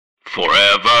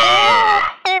Forever.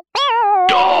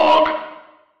 Dog.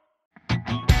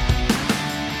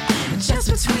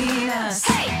 Just between us.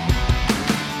 Hey.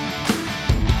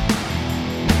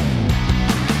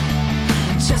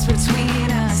 Just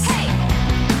between us. Hey.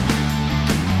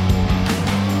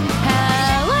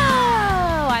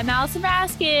 Hello, I'm Allison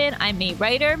Raskin. I'm a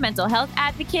writer, mental health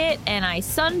advocate, and I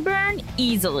sunburn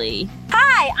easily.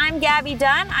 Hi, I'm Gabby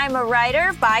Dunn. I'm a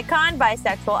writer, bicon,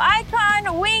 bisexual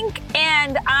icon, wink,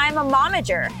 and I'm a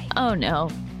momager. Oh no.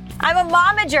 I'm a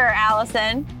momager,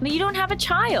 Allison. But you don't have a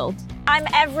child. I'm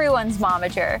everyone's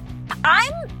momager.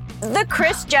 I'm the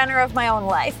Kris Jenner of my own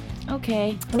life.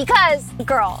 Okay. Because,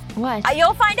 girl, What?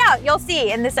 you'll find out. You'll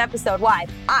see in this episode why.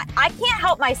 I can't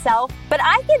help myself, but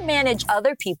I can manage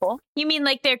other people. You mean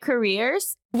like their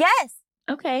careers? Yes.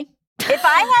 Okay. If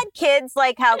I had kids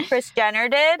like how Kris Jenner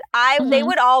did, they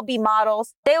would all be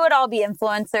models. They would all be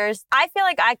influencers. I feel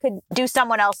like I could do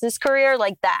someone else's career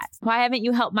like that. Why haven't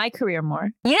you helped my career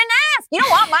more? You didn't ask. You don't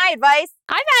want my advice.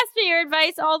 I've asked for your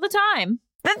advice all the time.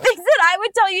 The things that I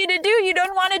would tell you to do, you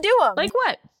don't want to do them. Like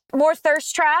what? More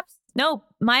thirst traps. No,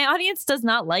 my audience does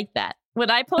not like that. When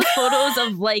I post photos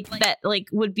of that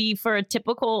would be for a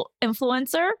typical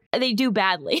influencer, they do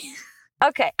badly.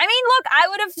 Okay. I mean, look, I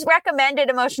would have recommended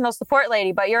Emotional Support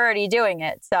Lady, but you're already doing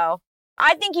it. So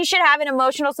I think you should have an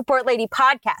Emotional Support Lady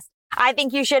podcast. I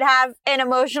think you should have an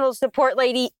Emotional Support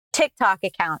Lady TikTok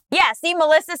account. Yeah, see,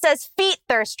 Melissa says feet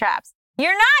thirst traps.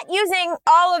 You're not using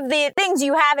all of the things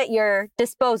you have at your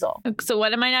disposal. So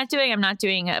what am I not doing? I'm not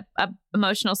doing a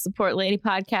Emotional Support Lady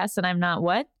podcast, and I'm not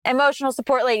what? Emotional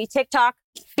Support Lady TikTok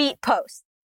feet posts.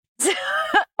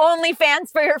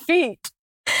 OnlyFans for your feet.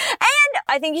 And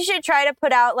I think you should try to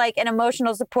put out like an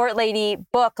Emotional Support Lady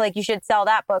book. Like you should sell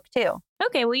that book too.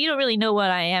 Okay, well, you don't really know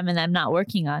what I am and I'm not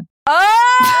working on.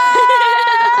 Oh!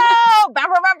 Bow,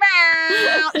 bow, bow,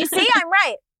 bow. You see, I'm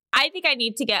right. I think I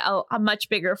need to get a much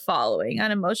bigger following on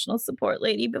Emotional Support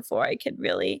Lady before I can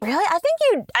really. Really? I think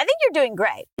you're doing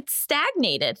great. It's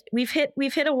stagnated. We've hit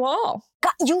a wall.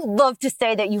 God, you love to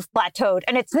say that you've plateaued,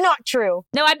 and it's not true.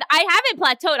 No, I haven't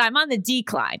plateaued. I'm on the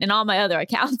decline in all my other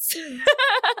accounts.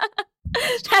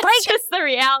 That's just the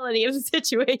reality of the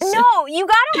situation. No, you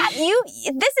gotta you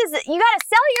gotta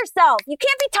sell yourself. You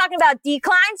can't be talking about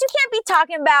declines. You can't be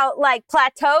talking about like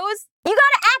plateaus. You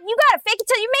gotta act. You gotta fake it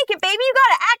till you make it, baby. You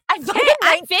gotta act.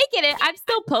 I'm faking it. I'm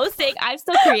still posting. I'm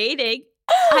still creating.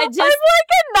 I'm like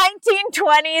a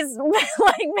 1920s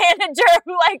like manager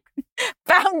who like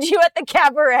found you at the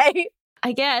cabaret.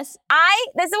 I guess.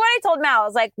 This is what I told Mal. I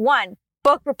was like, 1,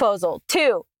 book proposal.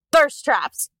 2, thirst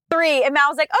traps. 3, and Mal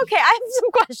was like, okay, I have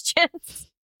some questions.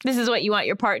 This is what you want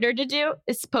your partner to do?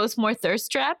 Is post more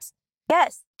thirst traps?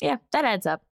 Yes. Yeah, that adds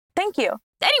up. Thank you.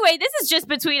 Anyway, this is Just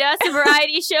Between Us, a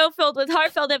variety show filled with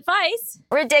heartfelt advice,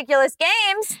 Ridiculous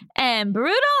games, and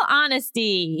brutal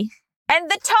honesty. And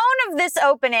the tone of this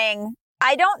opening,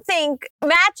 I don't think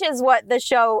matches what the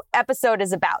show episode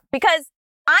is about, because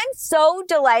I'm so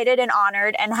delighted and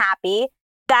honored and happy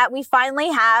that we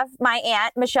finally have my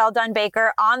aunt, Michelle Dunn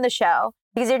Baker, on the show,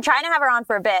 because you're trying to have her on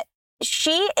for a bit.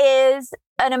 She is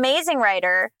an amazing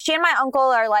writer. She and my uncle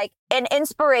are like an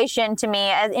inspiration to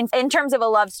me in terms of a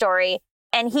love story.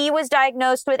 And he was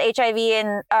diagnosed with HIV in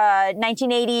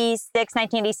 1986,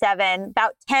 1987,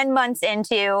 about 10 months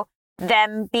into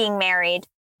them being married.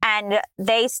 And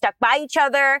they stuck by each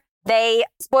other.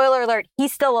 Spoiler alert,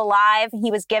 he's still alive. He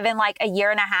was given like a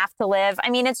year and a half to live. I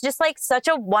mean, it's just like such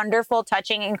a wonderful,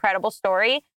 touching, incredible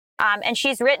story. And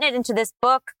she's written it into this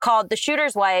book called The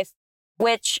Shooter's Wife,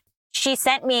 which she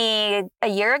sent me a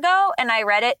year ago, and I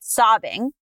read it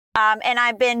sobbing. And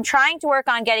I've been trying to work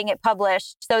on getting it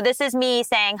published. So this is me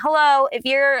saying, hello, if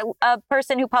you're a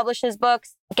person who publishes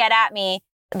books, get at me.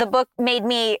 The book made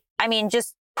me,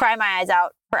 just cry my eyes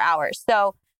out for hours.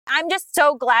 So I'm just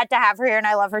so glad to have her here, and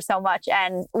I love her so much.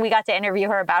 And we got to interview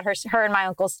her about her and my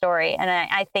uncle's story. And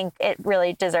I think it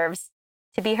really deserves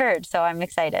to be heard. So I'm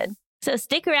excited. So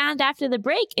stick around after the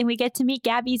break and we get to meet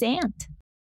Gabby's aunt.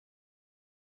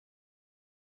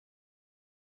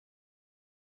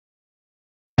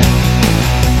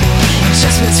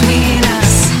 Between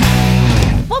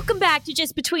us. Welcome back to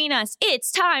Just Between Us.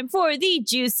 It's time for the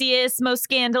juiciest, most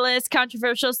scandalous,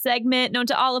 controversial segment known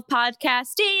to all of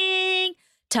podcasting.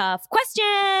 Tough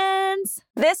questions.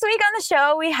 This week on the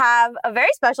show, we have a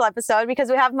very special episode because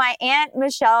we have my aunt,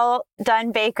 Michelle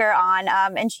Dunn Baker, on.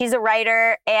 And she's a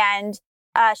writer, and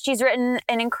she's written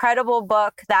an incredible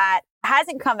book that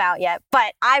hasn't come out yet,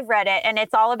 but I've read it, and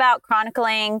it's all about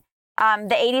chronicling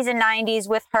the 80s and 90s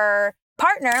with her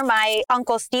partner, my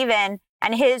uncle Stephen,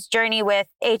 and his journey with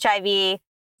HIV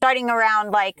starting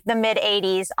around like the mid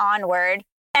 80s onward.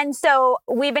 And so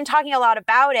we've been talking a lot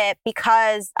about it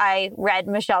because I read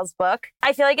Michelle's book.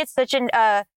 I feel like it's such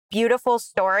a beautiful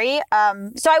story.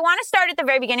 So I want to start at the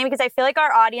very beginning because I feel like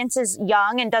our audience is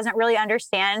young and doesn't really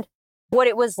understand what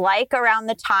it was like around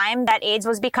the time that AIDS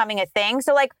was becoming a thing.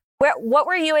 So like, what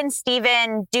were you and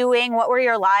Stephen doing? What were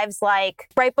your lives like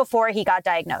right before he got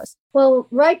diagnosed? Well,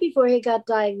 right before he got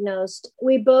diagnosed,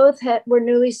 we both were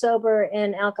newly sober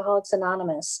in Alcoholics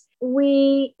Anonymous.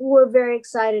 We were very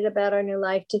excited about our new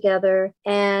life together.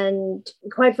 And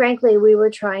quite frankly, we were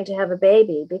trying to have a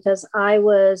baby because I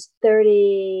was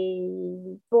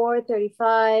 34,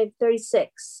 35,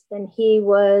 36, and he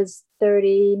was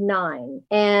 39.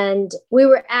 And we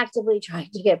were actively trying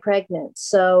to get pregnant.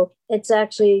 So it's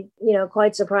actually,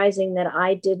 quite surprising that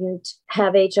I didn't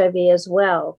have HIV as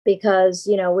well, because,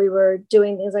 we were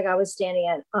doing things like I was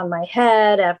standing on my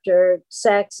head after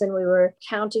sex, and we were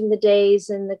counting the days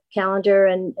in the calendar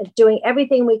and doing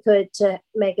everything we could to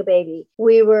make a baby.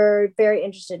 We were very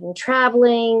interested in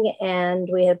traveling, and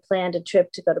we had planned a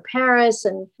trip to go to Paris,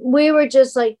 and we were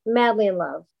just like madly in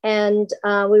love. And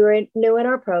we were new in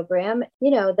our program.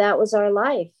 That was our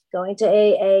life. Going to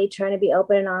AA, trying to be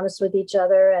open and honest with each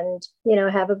other and,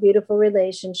 have a beautiful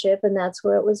relationship. And that's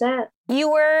where it was at. You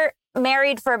were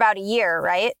married for about a year,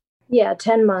 right? Yeah,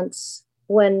 10 months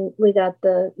when we got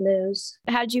the news.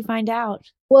 How'd you find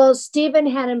out? Well, Stephen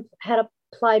had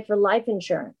applied for life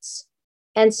insurance.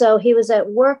 And so he was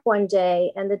at work one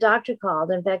day and the doctor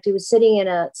called. In fact, he was sitting in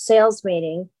a sales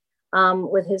meeting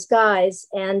with his guys,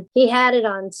 and he had it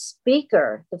on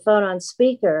speaker, the phone on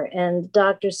speaker. And the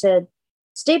doctor said,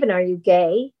 "Stephen, are you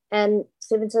gay?" And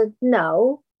Stephen said,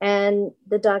 "No." And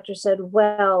the doctor said,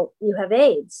 "Well, you have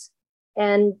AIDS."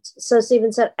 And so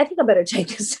Stephen said, "I think I better take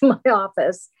this to my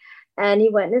office." And he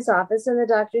went in his office, and the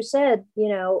doctor said,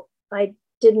 "I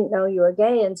didn't know you were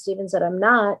gay." And Stephen said, "I'm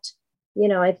not.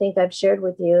 I think I've shared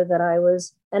with you that I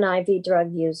was an IV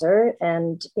drug user.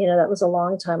 And, that was a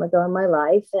long time ago in my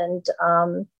life." And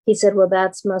he said, "Well,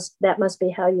 that must be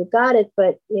how you got it.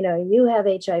 But, you have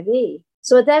HIV."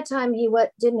 So at that time, he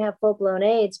didn't have full-blown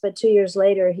AIDS, but 2 years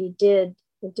later, he did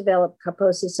develop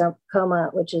Kaposi sarcoma,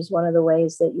 which is one of the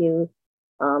ways that you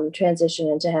transition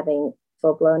into having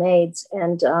full-blown AIDS.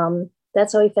 And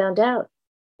that's how he found out,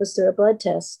 was through a blood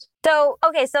test. So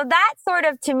that sort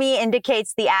of, to me,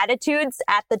 indicates the attitudes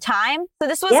at the time. So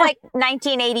this was like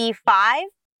 1985?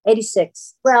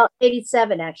 86. Well,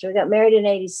 87, actually. We got married in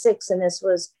 86, and this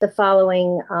was the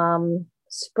following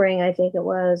spring, I think it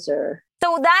was, or...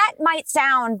 So that might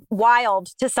sound wild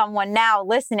to someone now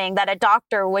listening, that a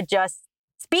doctor would just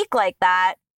speak like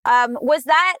that. Was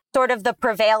that sort of the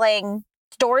prevailing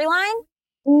storyline?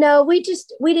 No, we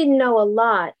didn't know a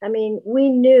lot. I mean, we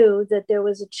knew that there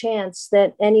was a chance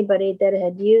that anybody that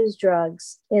had used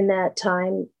drugs in that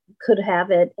time could have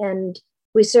it. And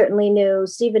we certainly knew,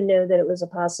 Stephen knew that it was a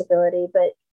possibility,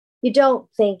 but you don't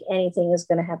think anything is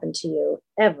going to happen to you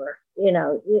ever.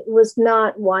 It was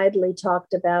not widely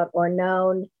talked about or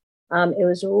known. It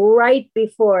was right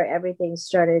before everything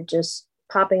started just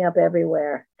popping up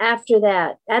everywhere. After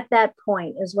that, at that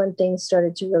point is when things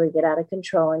started to really get out of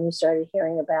control, and you started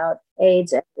hearing about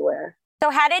AIDS everywhere. So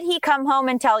how did he come home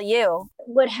and tell you?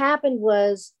 What happened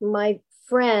was my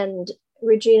friend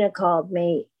Regina called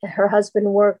me. Her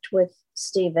husband worked with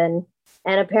Stephen,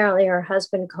 and apparently her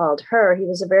husband called her. He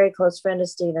was a very close friend of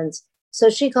Stephen's. So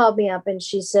she called me up and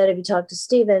she said, "Have you talked to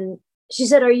Stephen?" She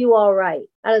said, "Are you all right?"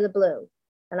 Out of the blue.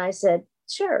 And I said,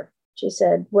 "Sure." She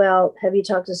said, "Well, have you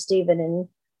talked to Stephen?" And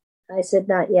I said,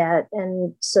 "Not yet."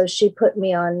 And so she put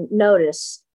me on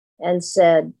notice and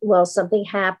said, "Well, something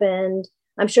happened.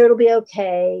 I'm sure it'll be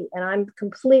okay." And I'm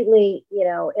completely,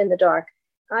 in the dark.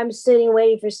 I'm sitting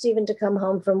waiting for Stephen to come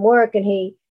home from work.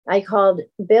 And I called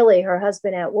Billy, her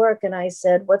husband, at work. And I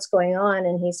said, "What's going on?"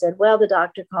 And he said, "Well, the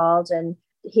doctor called and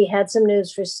he had some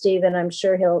news for Stephen. I'm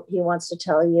sure he wants to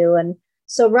tell you." And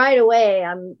so right away,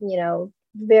 I'm,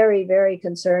 very, very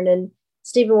concerned. And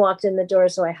Stephen walked in the door,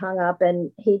 so I hung up,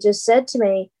 and he just said to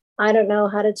me, "I don't know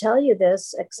how to tell you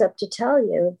this except to tell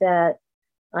you that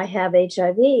I have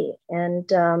HIV." And,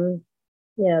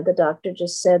 the doctor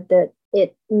just said that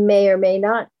it may or may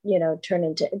not, turn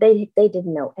into, they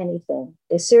didn't know anything.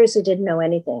 They seriously didn't know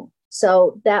anything.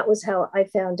 So that was how I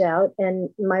found out. And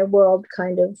my world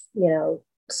kind of,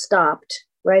 stopped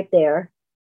right there.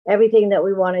 Everything that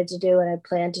we wanted to do and had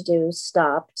planned to do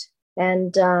stopped.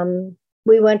 And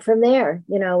we went from there.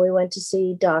 We went to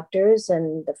see doctors,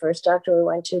 and the first doctor we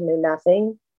went to knew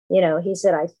nothing. He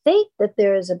said, "I think that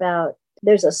there's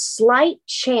a slight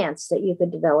chance that you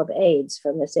could develop AIDS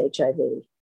from this HIV.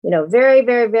 Very,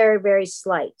 very, very, very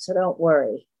slight. So don't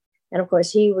worry." And of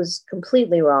course, he was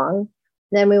completely wrong.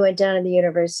 Then we went down to the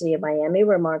University of Miami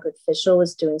where Margaret Fishel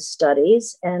was doing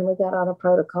studies, and we got on a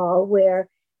protocol where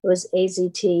it was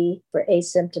AZT for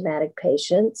asymptomatic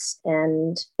patients.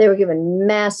 And they were given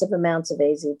massive amounts of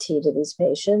AZT to these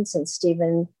patients. And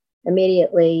Stephen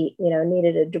immediately,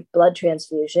 needed a blood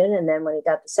transfusion. And then when he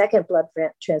got the second blood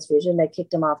transfusion, they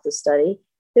kicked him off the study.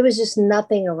 There was just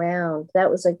nothing around. That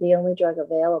was like the only drug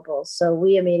available. So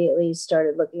we immediately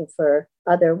started looking for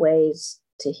other ways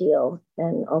to heal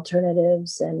and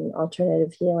alternatives and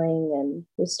alternative healing. And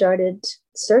we started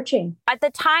searching. At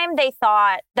the time, they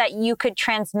thought that you could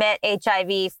transmit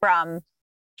HIV from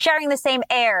sharing the same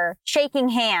air, shaking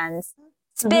hands,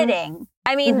 spitting.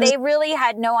 I mean, they really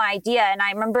had no idea. And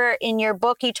I remember in your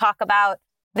book, you talk about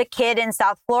the kid in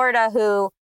South Florida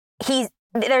who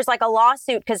there's like a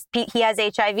lawsuit because he has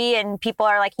HIV and people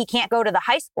are like, he can't go to the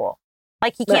high school.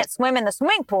 Like he can't swim in the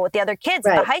swimming pool with the other kids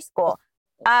at the high school.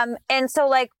 And so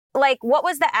like, what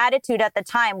was the attitude at the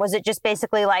time? Was it just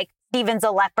basically like, Stephen's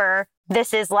a leper?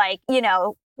 This is like,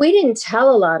 We didn't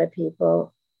tell a lot of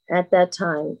people at that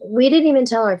time. We didn't even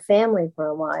tell our family for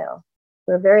a while,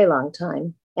 for a very long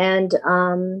time. And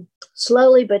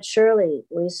slowly but surely,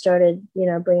 we started,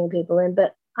 bringing people in.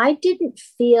 But I didn't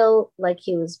feel like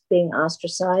he was being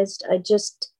ostracized.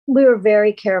 We were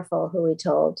very careful who we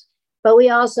told. But we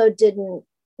also didn't,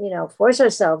 force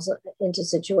ourselves into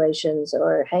situations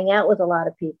or hang out with a lot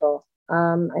of people.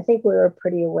 I think we were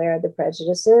pretty aware of the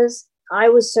prejudices. I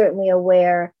was certainly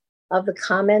aware of the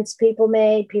comments people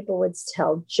made. People would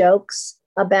tell jokes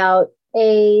about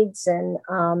AIDS, and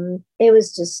it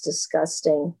was just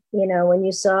disgusting. When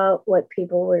you saw what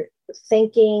people were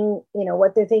thinking,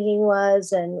 what their thinking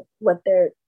was and what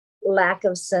their lack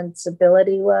of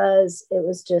sensibility was, it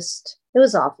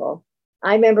was awful.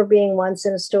 I remember being once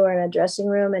in a store in a dressing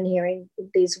room and hearing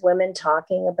these women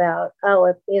talking about,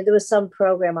 if there was some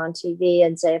program on TV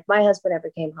and say, if my husband ever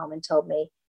came home and told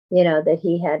me, that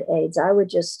he had AIDS, I would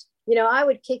just, I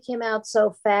would kick him out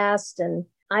so fast. And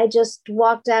I just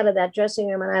walked out of that dressing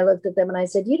room and I looked at them and I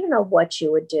said, you don't know what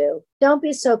you would do. Don't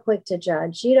be so quick to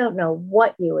judge. You don't know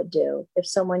what you would do if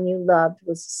someone you loved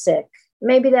was sick.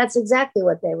 Maybe that's exactly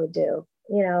what they would do.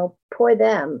 Poor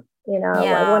them.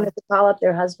 I wanted to call up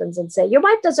their husbands and say, your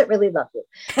wife doesn't really love you.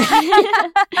 Well,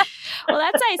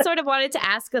 that's why I sort of wanted to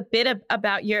ask a bit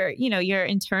about your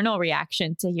internal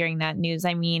reaction to hearing that news.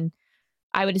 I mean,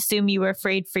 I would assume you were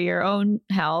afraid for your own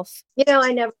health.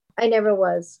 I never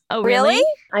was. Oh, really?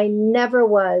 I never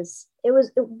was. It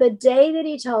was the day that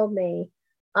he told me,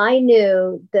 I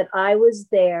knew that I was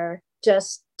there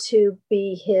just to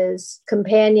be his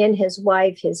companion, his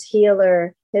wife, his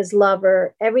healer, his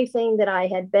lover, everything that I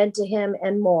had been to him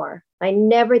and more. I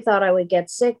never thought I would get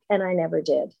sick, and I never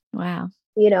did. Wow.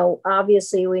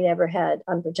 Obviously we never had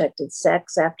unprotected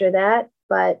sex after that,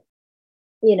 but,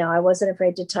 I wasn't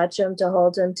afraid to touch him, to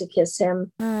hold him, to kiss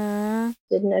him.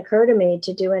 Didn't occur to me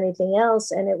to do anything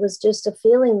else. And it was just a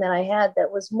feeling that I had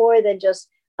that was more than just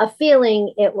a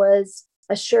feeling. It was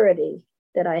a surety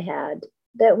that I had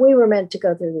that we were meant to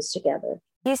go through this together.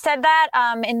 You said that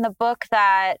in the book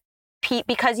that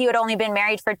because you had only been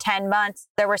married for 10 months,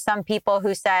 there were some people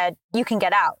who said, you can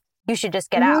get out. You should just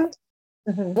get out.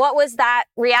 What was that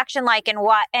reaction like, and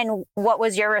what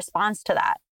was your response to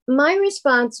that? My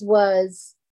response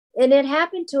was, and it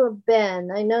happened to have been,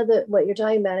 I know that what you're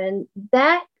talking about, and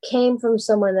that came from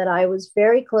someone that I was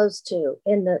very close to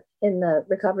in the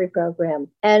recovery program.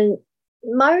 And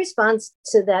my response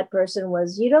to that person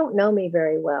was, you don't know me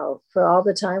very well for all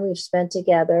the time we've spent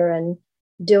together and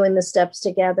doing the steps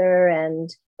together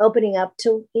and opening up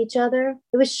to each other.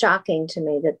 It was shocking to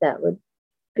me that would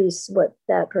be what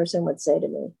that person would say to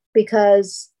me,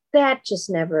 because that just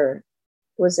never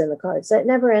was in the cards. That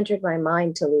never entered my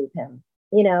mind to leave him.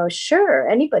 Sure,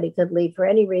 anybody could leave for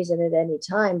any reason at any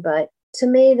time, but to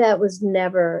me, that was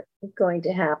never going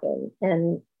to happen.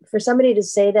 And for somebody to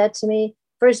say that to me,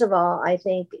 first of all, I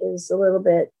think is a little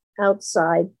bit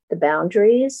outside the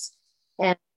boundaries.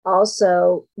 And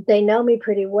also, they know me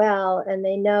pretty well, and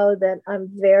they know that I'm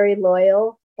very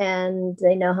loyal, and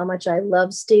they know how much I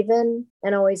love Stephen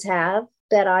and always have,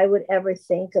 that I would ever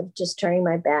think of just turning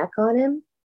my back on him.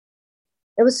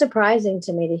 It was surprising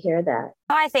to me to hear that.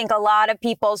 I think a lot of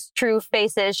people's true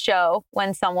faces show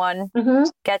when someone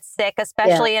gets sick,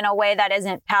 especially in a way that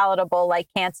isn't palatable, like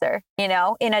cancer, in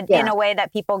a way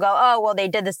that people go, oh, well, they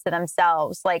did this to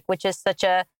themselves, which is such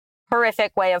a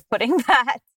horrific way of putting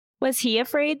that. Was he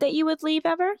afraid that you would leave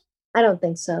ever? I don't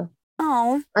think so.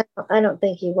 Oh. I don't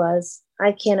think he was.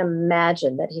 I can't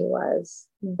imagine that he was.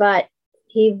 But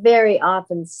he very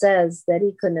often says that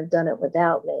he couldn't have done it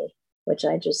without me, which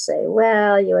I just say,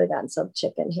 well, you would have gotten some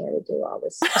chicken here to do all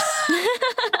this stuff.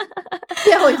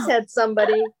 He always had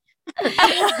somebody.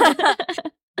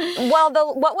 Well,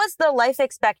 what was the life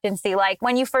expectancy like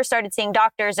when you first started seeing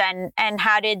doctors, and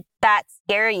how did that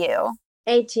scare you?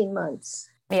 18 months.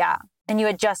 Yeah. And you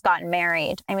had just gotten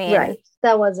married. I mean, Right.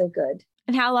 That wasn't good.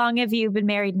 And how long have you been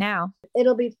married now?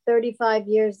 It'll be 35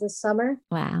 years this summer.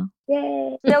 Wow.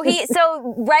 Yay.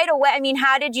 So right away, I mean,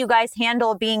 how did you guys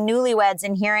handle being newlyweds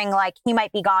and hearing like he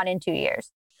might be gone in 2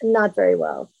 years? Not very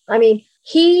well. I mean,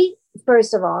 he,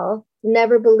 first of all,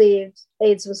 never believed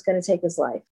AIDS was going to take his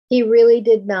life. He really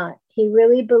did not. He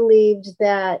really believed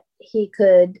that he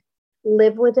could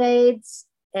live with AIDS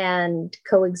and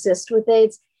coexist with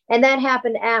AIDS. And that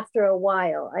happened after a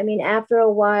while. I mean, after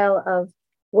a while of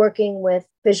working with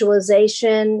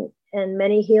visualization and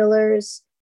many healers,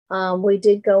 we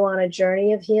did go on a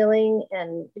journey of healing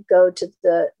and go to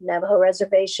the Navajo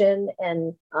reservation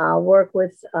and work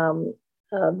with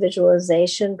a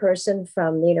visualization person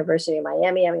from the University of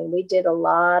Miami. I mean, we did a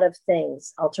lot of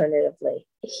things alternatively.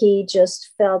 He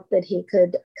just felt that he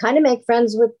could kind of make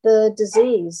friends with the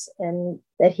disease and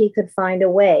that he could find a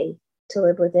way to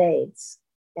live with AIDS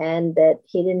and that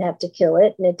he didn't have to kill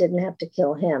it and it didn't have to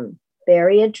kill him.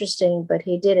 Very interesting, but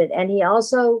he did it. And he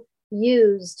also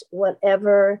used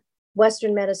whatever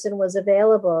Western medicine was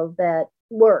available that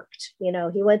worked. You know,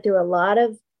 he went through a lot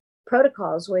of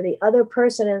protocols where the other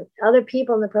person and other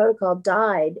people in the protocol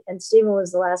died and Stephen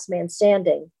was the last man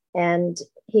standing. And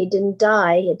he didn't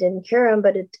die. It didn't cure him,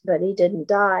 but he didn't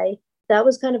die. That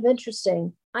was kind of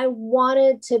interesting. I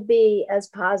wanted to be as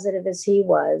positive as he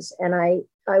was. And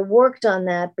I worked on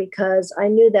that because I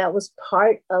knew that was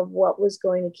part of what was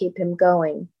going to keep him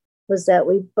going, was that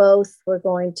we both were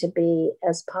going to be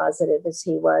as positive as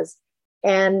he was.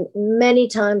 And many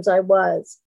times I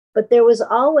was, but there was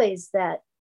always that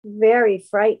very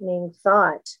frightening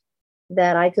thought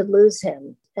that I could lose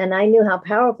him. And I knew how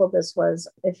powerful this was.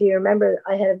 If you remember,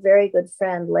 I had a very good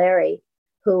friend, Larry,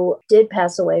 who did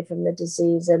pass away from the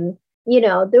disease. And, you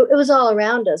know, it was all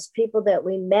around us, people that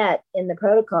we met in the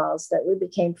protocols that we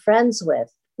became friends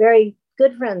with, very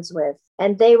good friends with.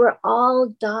 And they were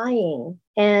all dying.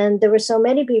 And there were so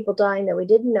many people dying that we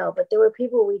didn't know, but there were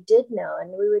people we did know.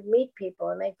 And we would meet people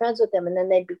and make friends with them, and then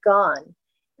they'd be gone.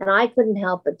 And I couldn't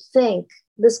help but think,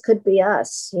 this could be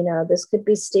us, you know, this could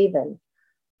be Stephen.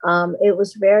 It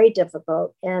was very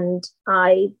difficult. And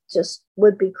I just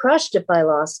would be crushed if I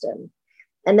lost him.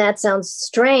 And that sounds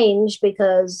strange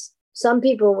because some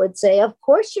people would say, of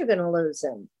course you're going to lose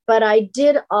him. But I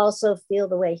did also feel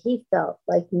the way he felt,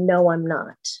 like, no, I'm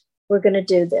not. We're going to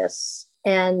do this.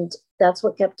 And that's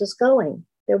what kept us going.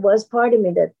 There was part of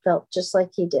me that felt just like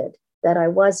he did, that I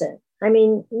wasn't. I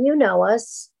mean, you know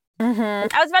us.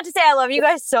 Mm-hmm. I was about to say, I love you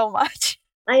guys so much.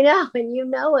 I know. And you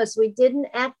know us. We didn't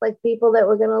act like people that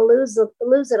were going to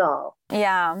lose it all.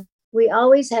 Yeah. We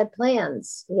always had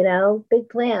plans, you know, big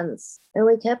plans. And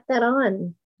we kept that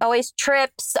on. Always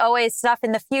trips, always stuff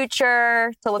in the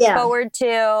future to look Yeah. forward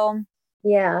to.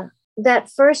 Yeah. That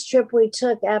first trip we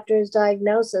took after his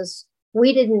diagnosis,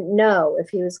 we didn't know if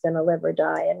he was going to live or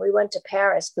die. And we went to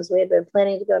Paris because we had been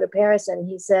planning to go to Paris. And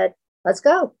he said, let's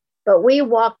go. But we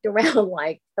walked around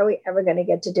like, are we ever going to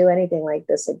get to do anything like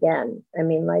this again? I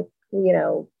mean, like, you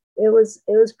know, it was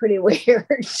pretty weird,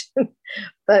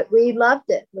 but we loved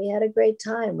it. We had a great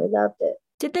time. We loved it.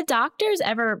 Did the doctors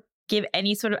ever give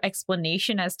any sort of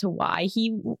explanation as to why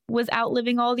he was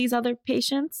outliving all these other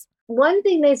patients? One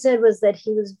thing they said was that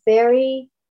he was very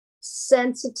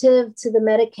sensitive to the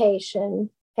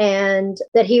medication and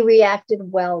that he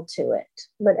reacted well to it,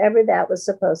 whatever that was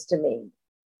supposed to mean.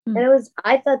 Hmm. And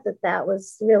I thought that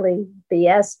was really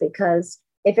BS, because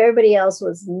if everybody else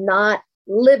was not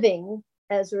living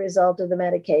as a result of the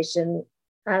medication,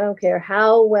 I don't care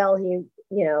how well he,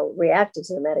 you know, reacted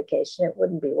to the medication, it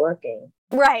wouldn't be working.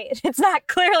 Right. It's not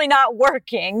clearly not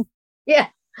working. Yeah.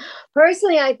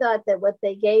 Personally, I thought that what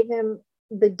they gave him,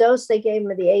 the dose they gave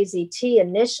him of the AZT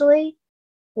initially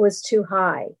was too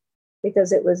high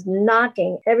because it was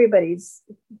knocking everybody's,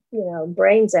 you know,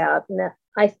 brains out. And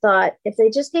I thought if they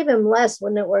just gave him less,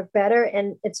 wouldn't it work better?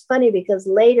 And it's funny because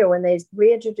later when they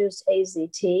reintroduced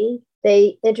AZT,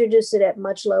 they introduced it at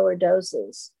much lower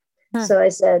doses. Huh. So I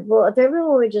said, well, if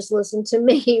everyone would just listen to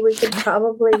me, we could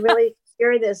probably really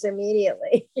cure this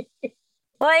immediately.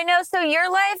 Well, I know. So your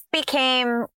life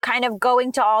became kind of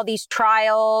going to all these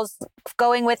trials,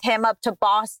 going with him up to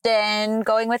Boston,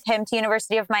 going with him to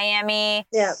University of Miami.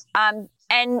 Yeah.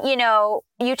 And, you know,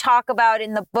 you talk about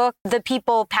in the book, the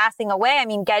people passing away. I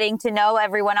mean, getting to know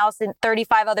everyone else and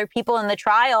 35 other people in the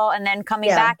trial and then coming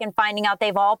back and finding out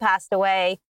they've all passed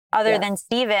away other than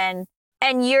Stephen.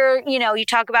 And you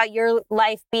talk about your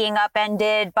life being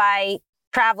upended by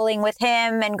traveling with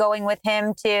him and going with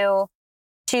him to,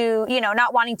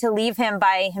 not wanting to leave him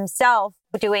by himself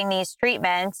doing these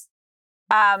treatments.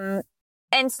 And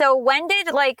so when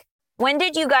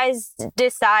did you guys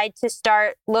decide to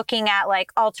start looking at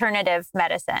like alternative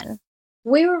medicine?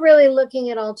 We were really looking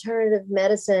at alternative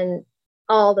medicine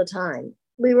all the time.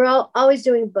 We were always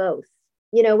doing both.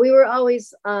 We were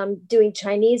always doing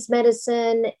Chinese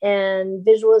medicine and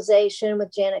visualization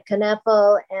with Janet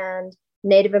Knefel and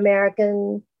Native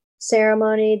American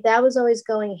ceremony. That was always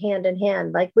going hand in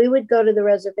hand. Like we would go to the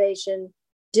reservation,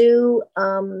 do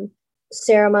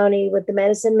ceremony with the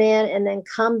medicine man, and then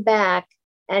come back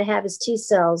and have his T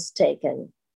cells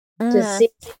taken to see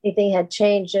if anything had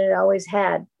changed. And it always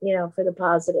had, for the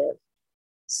positive.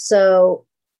 So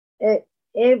it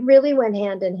really went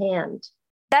hand in hand.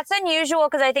 That's unusual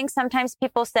because I think sometimes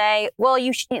people say, well,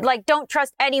 you should, like, don't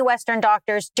trust any Western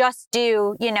doctors, just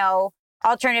do,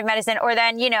 alternative medicine. Or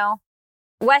then,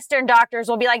 Western doctors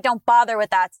will be like, don't bother with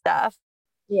that stuff.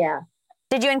 Yeah.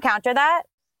 Did you encounter that?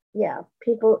 Yeah.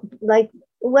 People like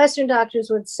Western doctors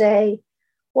would say,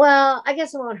 well, I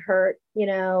guess it won't hurt,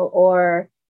 or,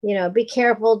 be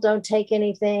careful, don't take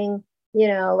anything,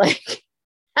 like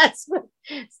that's what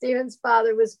Stephen's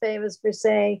father was famous for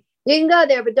saying. You can go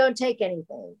there, but don't take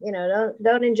anything,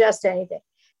 don't ingest anything.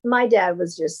 My dad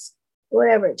was just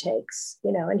whatever it takes,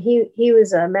 and he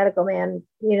was a medical man,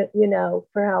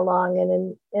 for how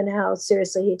long and how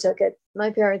seriously he took it. My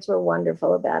parents were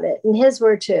wonderful about it, and his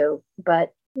were too,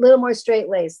 but a little more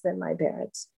straight-laced than my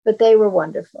parents, but they were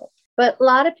wonderful. But a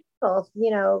lot of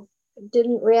people,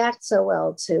 didn't react so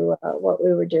well to what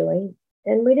we were doing.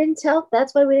 And we didn't tell,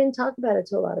 that's why we didn't talk about it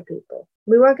to a lot of people.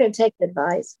 We weren't going to take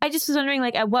advice. I just was wondering,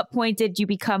 like, at what point did you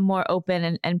become more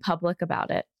open and public about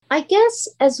it? I guess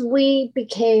as we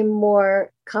became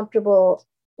more comfortable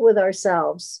with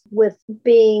ourselves, with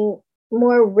being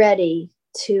more ready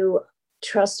to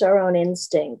trust our own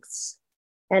instincts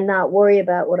and not worry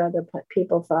about what other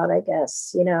people thought, I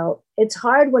guess. It's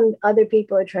hard when other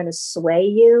people are trying to sway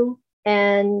you.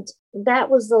 And that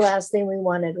was the last thing we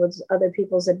wanted, was other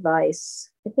people's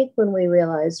advice. I think when we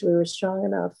realized we were strong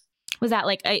enough. Was that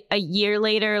like a year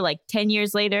later, like 10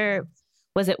 years later?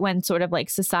 Was it when sort of like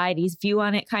society's view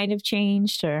on it kind of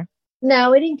changed, or?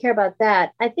 No, we didn't care about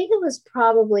that. I think it was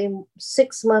probably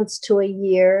 6 months to a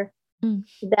year.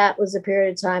 That was a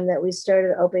period of time that we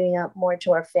started opening up more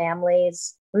to our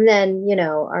families. And then,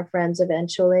 our friends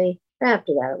eventually.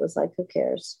 After that, it was like, who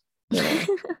cares?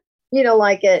 You don't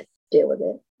like it, deal with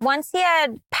it. Once he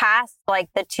had passed like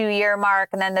the 2-year mark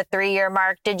and then the 3-year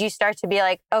mark, did you start to be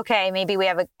like, okay, maybe we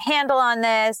have a handle on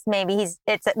this. Maybe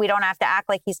we don't have to act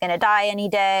like he's going to die any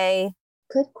day.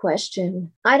 Good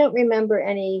question. I don't remember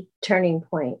any turning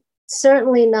point.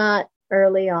 Certainly not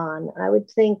early on. I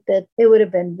would think that it would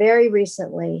have been very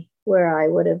recently where I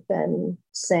would have been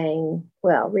saying,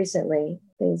 well, recently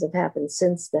things have happened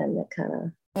since then that kind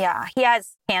of. Yeah, he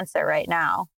has cancer right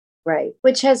now. Right.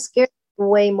 Which has scared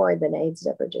way more than AIDS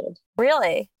ever did.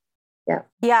 Really? Yeah.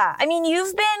 Yeah. I mean,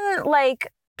 you've been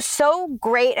like so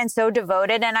great and so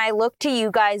devoted. And I look to you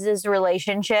guys'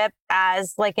 relationship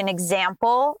as like an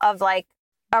example of like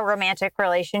a romantic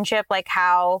relationship, like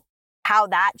how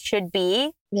that should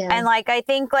be. Yeah. And like, I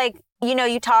think like,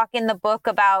 you talk in the book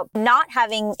about not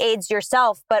having AIDS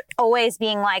yourself, but always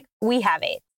being like, we have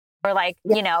AIDS. Or like,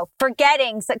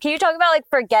 forgetting. So can you talk about like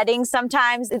forgetting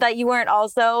sometimes that you weren't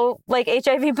also like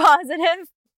HIV positive?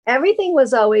 Everything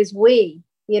was always we,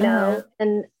 and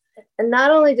not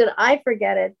only did I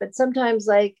forget it, but sometimes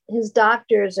like his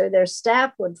doctors or their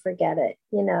staff would forget it.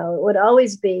 It would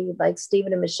always be like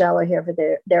Stephen and Michelle are here for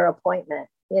their appointment,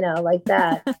 like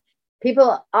that.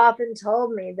 People often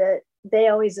told me that they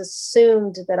always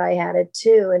assumed that I had it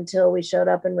too until we showed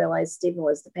up and realized Stephen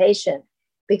was the patient.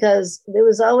 Because there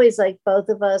was always like both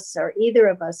of us or either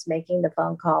of us making the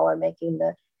phone call or making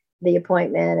the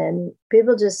appointment. And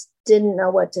people just didn't know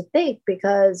what to think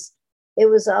because it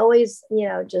was always,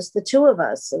 just the two of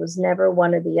us. It was never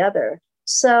one or the other.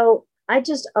 So I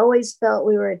just always felt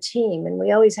we were a team, and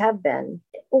we always have been.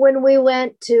 When we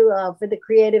went to for the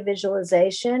creative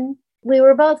visualization, we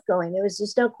were both going. There was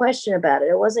just no question about it.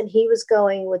 It wasn't he was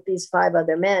going with these 5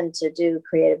 other men to do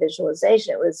creative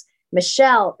visualization. It was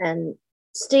Michelle and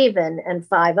Stephen and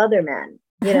 5 other men,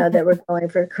 that were going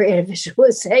for creative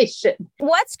visualization.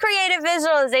 What's creative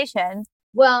visualization?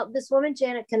 Well, this woman,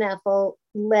 Janet Knefel,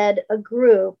 led a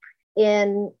group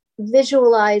in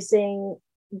visualizing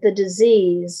the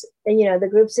disease. And, the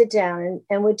group sit down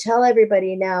and would tell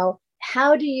everybody, now,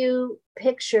 how do you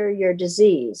picture your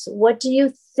disease? What do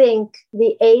you think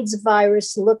the AIDS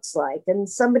virus looks like? And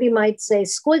somebody might say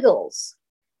squiggles,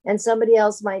 and somebody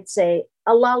else might say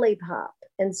a lollipop.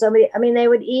 and somebody, I mean, they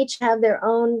would each have their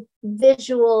own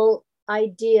visual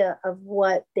idea of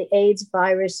what the AIDS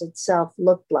virus itself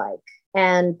looked like.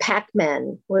 And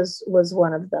Pac-Man was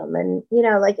one of them. And, you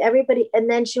know, like everybody, and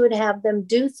then she would have them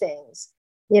do things.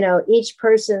 You know, each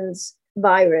person's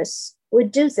virus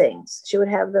would do things. She would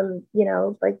have them, you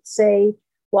know, like say,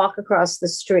 walk across the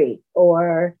street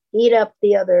or eat up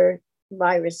the other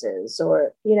viruses,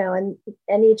 or, you know,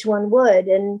 and each one would.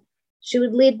 And she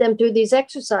would lead them through these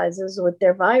exercises with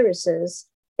their viruses.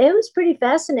 It was pretty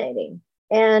fascinating.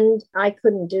 And I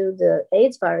couldn't do the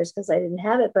AIDS virus because I didn't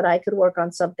have it, but I could work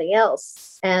on something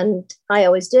else. And I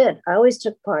always did. I always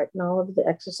took part in all of the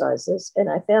exercises, and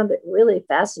I found it really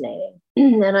fascinating.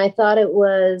 And I thought it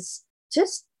was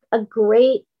just a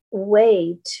great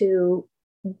way to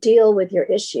deal with your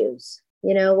issues,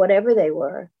 you know, whatever they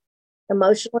were.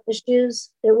 Emotional issues,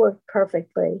 it worked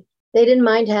perfectly. They didn't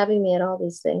mind having me at all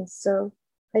these things, so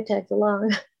I tagged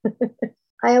along.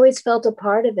 I always felt a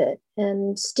part of it.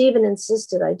 And Stephen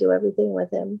insisted I do everything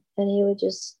with him. And he would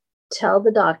just tell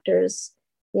the doctors,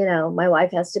 you know, my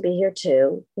wife has to be here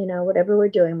too. You know, whatever we're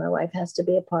doing, my wife has to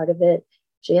be a part of it.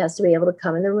 She has to be able to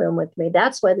come in the room with me.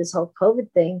 That's why this whole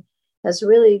COVID thing has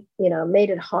really, you know, made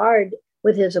it hard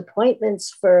with his appointments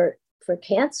for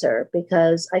cancer,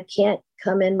 because I can't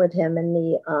come in with him and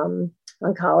the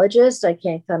oncologist. I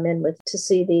can't come in to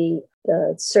see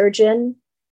the surgeon.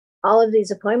 All of these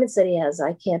appointments that he has,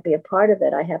 I can't be a part of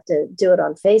it. I have to do it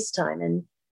on FaceTime, and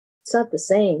it's not the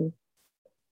same.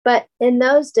 But in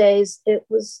those days, it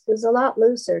was a lot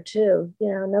looser too.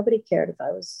 You know, nobody cared if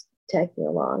I was tagging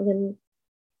along, and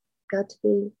got to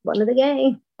be one of the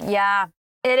gang. Yeah,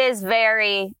 it is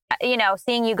very, you know,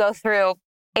 seeing you go through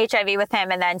HIV with him,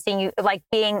 and then seeing you like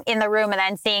being in the room, and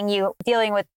then seeing you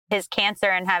dealing with his cancer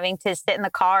and having to sit in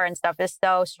the car and stuff is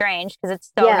so strange because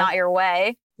it's so not your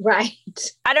way. Right.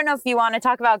 I don't know if you want to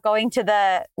talk about going to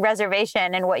the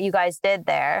reservation and what you guys did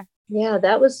there. Yeah,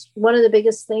 that was one of the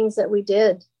biggest things that we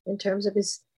did in terms of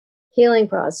his healing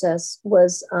process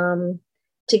was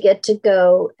to get to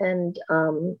go and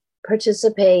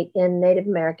participate in Native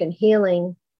American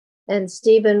healing. And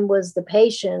Stephen was the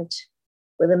patient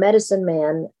with a medicine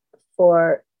man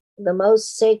for the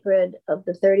most sacred of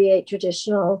the 38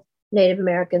 traditional Native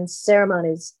American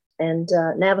ceremonies and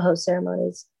Navajo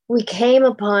ceremonies. We came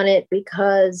upon it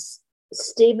because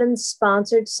Stephen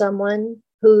sponsored someone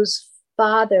whose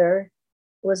father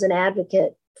was an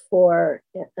advocate for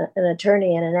an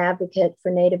attorney and an advocate for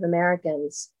Native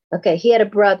Americans. Okay, he had a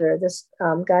brother. This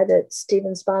guy that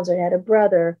Stephen sponsored had a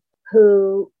brother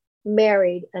who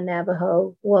married a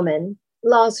Navajo woman.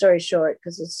 Long story short,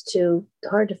 because it's too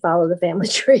hard to follow the family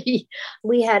tree,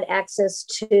 we had access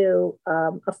to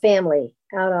a family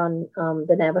out on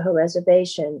the Navajo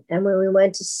reservation. And when we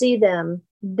went to see them,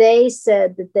 they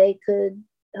said that they could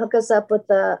hook us up with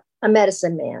a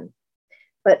medicine man.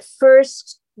 But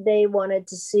first, they wanted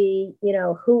to see, you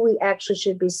know, who we actually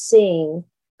should be seeing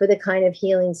for the kind of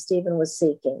healing Stephen was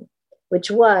seeking, which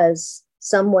was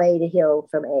some way to heal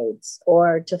from AIDS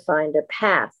or to find a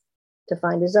path to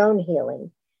find his own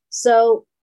healing. So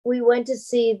we went to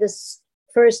see this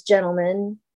first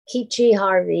gentleman, Kichi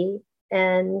Harvey,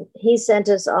 and he sent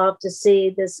us off to see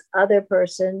this other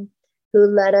person who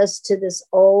led us to this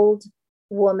old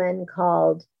woman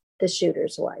called The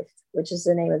Shooter's Wife, which is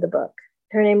the name of the book.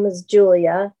 Her name was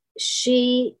Julia.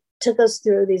 She took us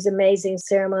through these amazing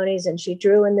ceremonies, and she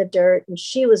drew in the dirt, and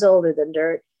she was older than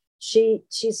dirt. She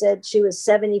said she was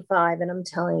 75, and I'm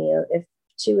telling you, if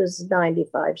she was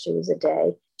 95, she was a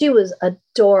day. She was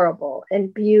adorable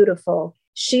and beautiful.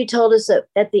 She told us that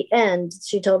at the end,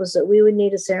 she told us that we would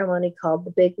need a ceremony called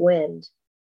the Big Wind,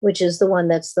 which is the one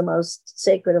that's the most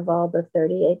sacred of all the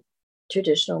 38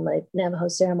 traditional Navajo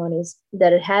ceremonies,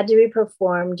 that it had to be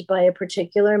performed by a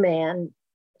particular man.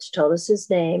 She told us his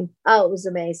name. Oh, it was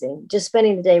amazing. Just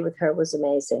spending the day with her was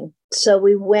amazing. So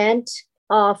we went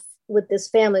off with this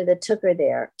family that took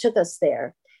us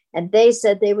there. And they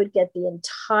said they would get the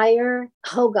entire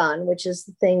Hogan, which is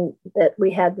the thing that we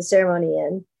had the ceremony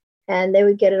in, and they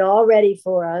would get it all ready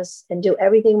for us and do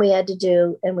everything we had to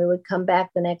do. And we would come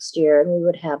back the next year and we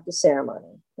would have the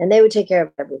ceremony, and they would take care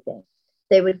of everything.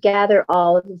 They would gather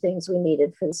all of the things we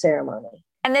needed for the ceremony.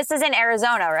 And this is in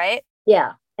Arizona, right?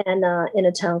 Yeah. And in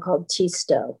a town called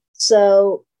Tisto.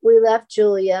 So we left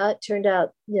Julia. It turned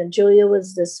out, you know, Julia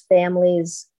was this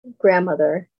family's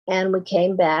grandmother. And we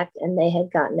came back and they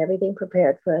had gotten everything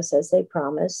prepared for us as they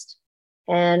promised.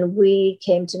 And we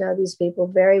came to know these people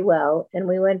very well. And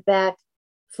we went back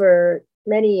for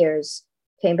many years,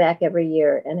 came back every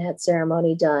year and had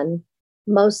ceremony done,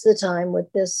 most of the time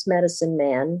with this medicine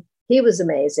man. He was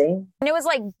amazing. And it was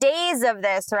like days of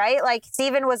this, right? Like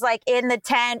Stephen was like in the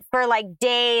tent for like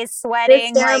days This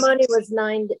sweating. ceremony was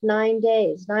 9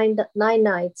 days, nine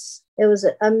nights. It was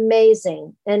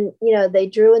amazing. And, you know, they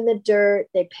drew in the dirt,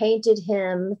 they painted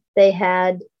him. They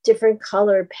had different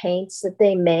color paints that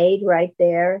they made right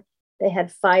there. They had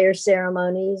fire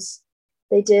ceremonies.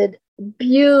 They did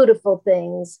beautiful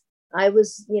things. I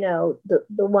was, you know,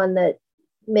 the one that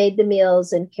made the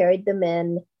meals and carried them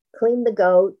in, cleaned the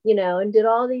goat, you know, and did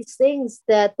all these things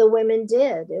that the women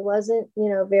did. It wasn't, you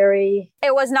know, very.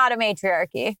 It was not a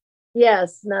matriarchy.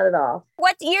 Yes, not at all.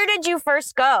 What year did you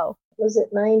first go? Was it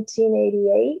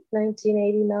 1988,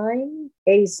 1989,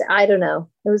 86? I don't know.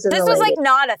 It was. This was like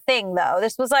not a thing, though.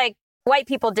 This was like white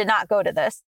people did not go to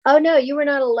this. Oh no, you were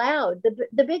not allowed.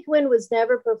 The big win was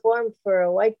never performed for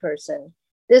a white person.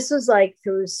 This was like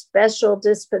through special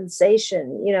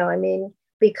dispensation. You know, I mean,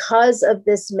 because of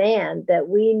this man that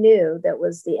we knew that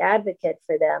was the advocate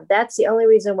for them. That's the only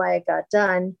reason why it got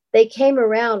done. They came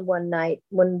around one night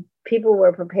when people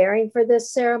were preparing for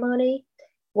this ceremony.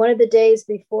 One of the days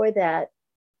before that,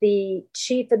 the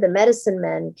chief of the medicine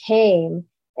men came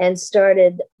and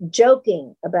started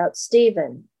joking about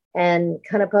Stephen and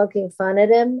kind of poking fun at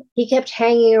him. He kept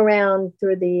hanging around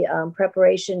through the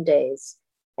preparation days.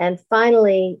 And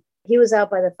finally, he was out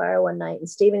by the fire one night and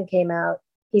Stephen came out.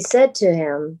 He said to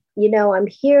him, you know, I'm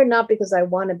here not because I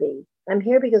want to be. I'm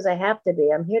here because I have to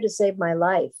be. I'm here to save my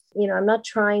life. You know, I'm not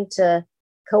trying to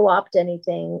co-opt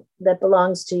anything that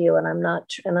belongs to you. And I'm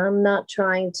not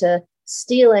trying to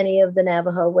steal any of the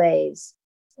Navajo ways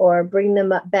or bring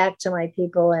them back to my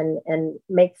people and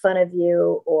make fun of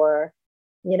you or,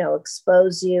 you know,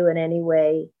 expose you in any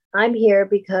way. I'm here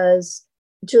because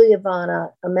Julia Vana,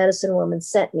 a medicine woman,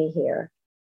 sent me here.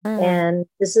 And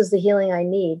this is the healing I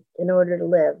need in order to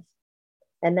live.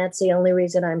 And that's the only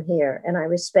reason I'm here. And I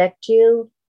respect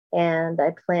you. And I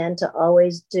plan to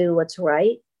always do what's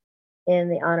right in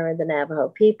the honor of the Navajo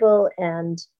people.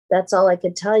 And that's all I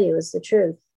could tell you is the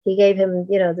truth. He gave him,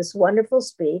 you know, this wonderful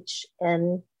speech.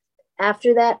 And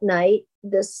after that night,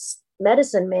 this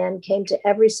medicine man came to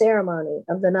every ceremony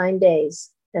of the 9 days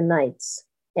and nights.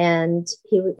 And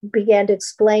he began to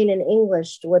explain in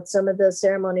English what some of the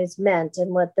ceremonies meant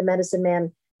and what the medicine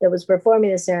man that was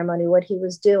performing the ceremony, what he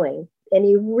was doing. And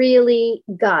he really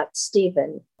got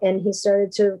Stephen. And he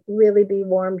started to really be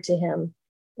warm to him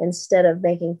instead of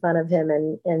making fun of him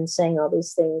and saying all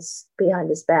these things behind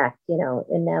his back, you know,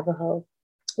 in Navajo.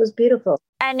 It was beautiful.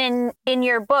 And in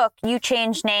your book, you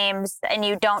change names and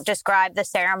you don't describe the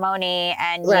ceremony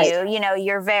and Right. you know,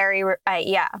 you're very,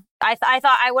 yeah. I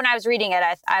thought when I was reading it,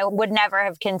 I would never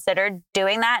have considered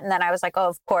doing that. And then I was like, oh,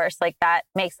 of course, like that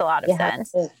makes a lot of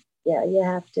sense. Yeah, you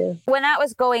have to. When that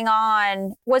was going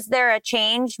on, was there a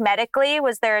change medically?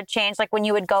 Was there a change like when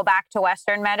you would go back to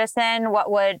Western medicine?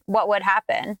 What would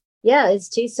happen? Yeah, his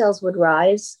T cells would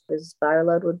rise. His viral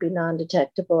load would be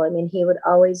non-detectable. I mean, he would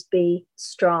always be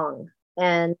strong.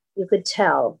 And you could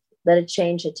tell that a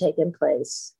change had taken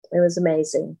place. It was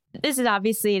amazing. This is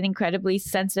obviously an incredibly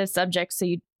sensitive subject, so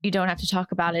you don't have to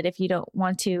talk about it if you don't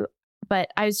want to. But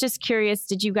I was just curious,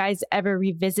 did you guys ever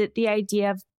revisit the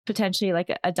idea of potentially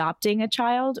like adopting a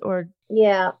child or?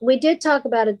 Yeah, we did talk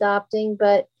about adopting,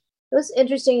 but it was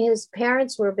interesting. His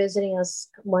parents were visiting us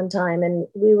one time and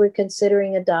we were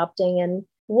considering adopting. And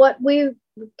what we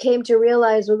came to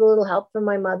realize with a little help from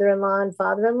my mother-in-law and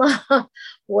father-in-law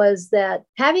was that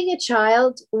having a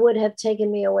child would have taken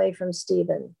me away from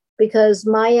Stephen because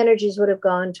my energies would have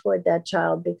gone toward that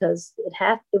child because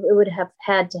it would have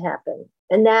had to happen.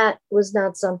 And that was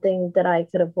not something that I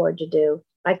could afford to do.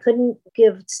 I couldn't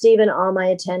give Stephen all my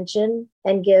attention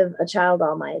and give a child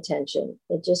all my attention.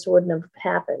 It just wouldn't have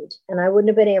happened. And I wouldn't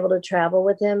have been able to travel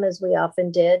with him as we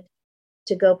often did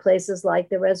to go places like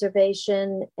the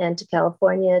reservation and to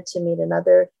California to meet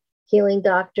another healing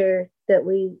doctor that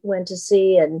we went to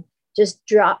see and just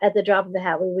at the drop of a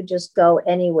hat, we would just go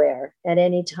anywhere at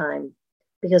any time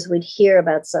because we'd hear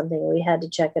about something. We had to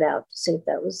check it out to see if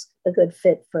that was a good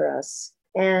fit for us.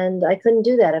 And I couldn't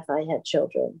do that if I had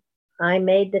children. I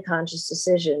made the conscious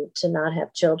decision to not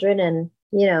have children and,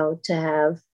 you know, to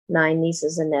have 9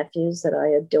 nieces and nephews that I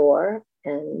adore.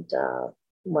 And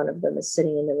one of them is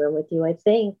sitting in the room with you, I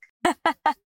think.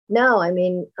 No, I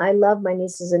mean, I love my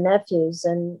nieces and nephews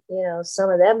and, you know, some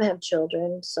of them have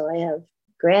children. So I have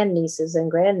grandnieces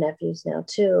and grandnephews now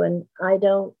too. And I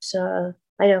don't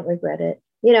regret it.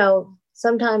 You know,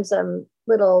 sometimes I'm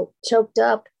a little choked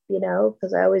up, you know,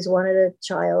 because I always wanted a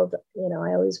child, you know,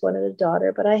 I always wanted a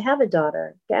daughter, but I have a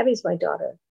daughter. Gabby's my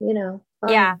daughter, you know.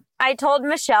 Yeah. I told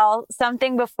Michelle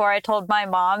something before I told my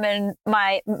mom and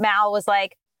my Mal was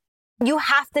like, you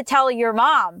have to tell your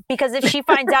mom, because if she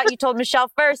finds out you told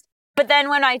Michelle first. But then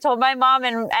when I told my mom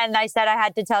and I said I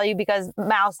had to tell you because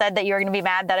Mal said that you were going to be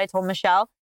mad that I told Michelle,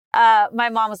 my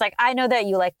mom was like, I know that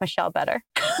you like Michelle better.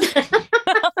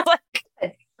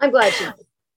 I'm glad you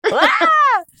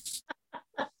Ah!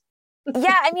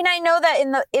 Yeah, I mean, I know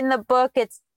that in the book,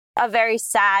 it's a very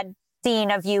sad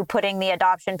scene of you putting the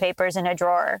adoption papers in a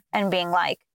drawer and being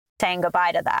like, saying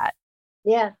goodbye to that.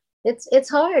 Yeah, it's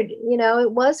hard. You know,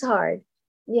 it was hard.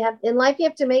 You have in life, you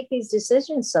have to make these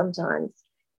decisions sometimes,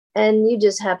 and you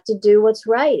just have to do what's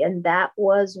right. And that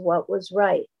was what was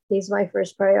right. He's my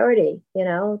first priority. You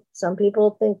know, some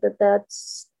people think that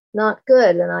that's not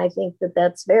good, and I think that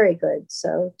that's very good.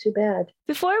 So too bad.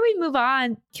 Before we move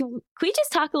on, can we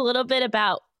just talk a little bit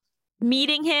about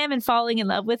meeting him and falling in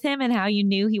love with him and how you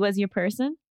knew he was your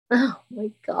person? Oh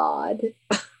my God.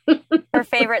 Her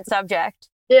favorite subject.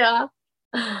 Yeah.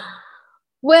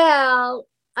 Well,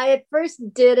 I at first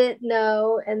didn't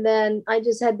know, and then I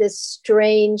just had this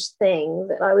strange thing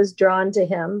that I was drawn to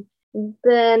him.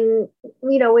 Then,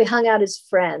 you know, we hung out as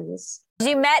friends.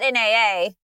 You met in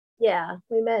AA. Yeah,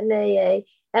 we met in AA,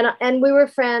 and we were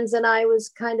friends, and I was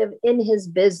kind of in his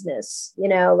business, you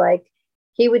know, like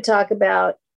he would talk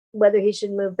about whether he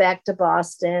should move back to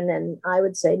Boston, and I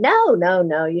would say,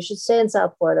 no, you should stay in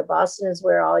South Florida. Boston is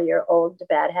where all your old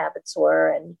bad habits were,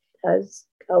 and I was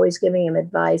always giving him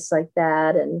advice like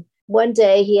that. And one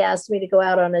day he asked me to go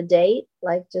out on a date,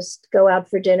 like just go out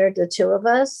for dinner, the two of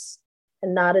us,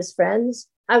 and not as friends.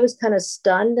 I was kind of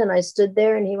stunned, and I stood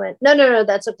there, and he went, no,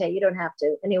 that's okay. You don't have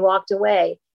to. And he walked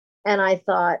away. And I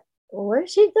thought, well,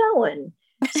 where's he going?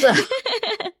 So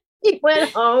he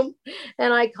went home,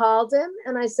 and I called him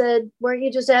and I said, weren't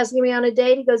you just asking me on a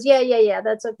date? He goes, yeah,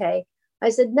 that's okay. I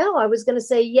said, no, I was going to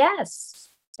say yes.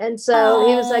 And so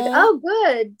he was like, oh,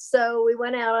 good. So we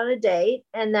went out on a date,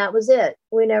 and that was it.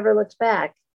 We never looked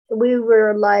back. We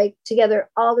were like together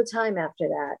all the time after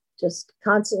that, just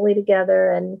constantly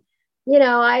together. And, you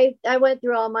know, I went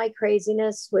through all my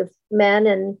craziness with men,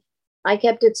 and I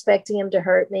kept expecting him to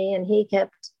hurt me. And he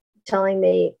kept telling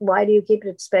me, why do you keep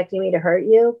expecting me to hurt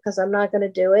you? Because I'm not going to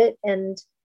do it. And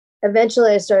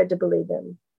eventually I started to believe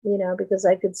him, you know, because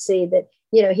I could see that,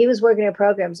 you know, he was working a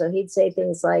program. So he'd say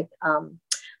things like, I'm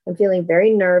feeling very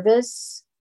nervous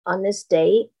on this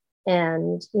date.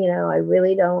 And, you know, I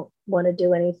really don't want to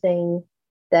do anything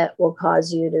that will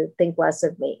cause you to think less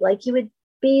of me. Like he would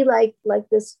be like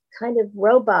this kind of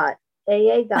robot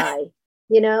AA guy,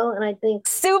 you know, and I think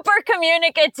super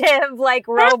communicative, like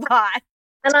robot.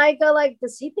 And I go like,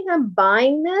 does he think I'm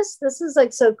buying this? This is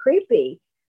like so creepy.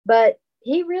 But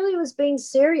he really was being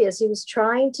serious. He was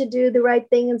trying to do the right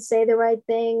thing and say the right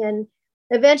thing. And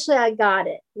eventually I got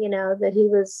it, you know, that he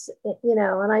was, you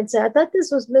know, and I'd say, I thought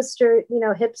this was Mr., you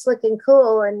know, hip, slick, and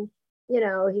cool. And, you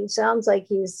know, he sounds like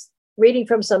he's reading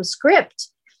from some script.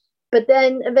 But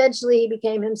then eventually he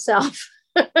became himself.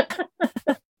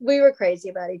 We were crazy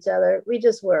about each other. We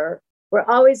just were. We're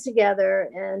always together.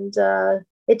 And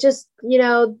it just, you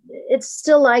know, it's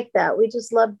still like that. We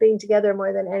just love being together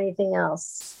more than anything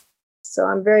else. So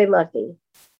I'm very lucky.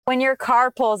 When your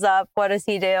car pulls up, what does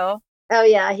he do? Oh,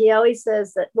 yeah. He always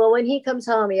says that. Well, when he comes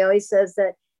home, he always says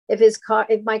that if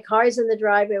my car's in the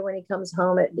driveway when he comes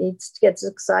home, he gets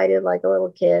excited like a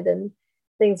little kid and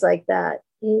things like that.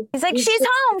 He's like, she's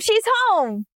home. She's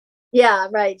home. Yeah,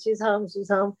 right. She's home. She's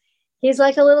home. He's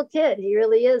like a little kid. He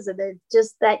really is. And it's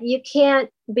just that you can't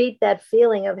beat that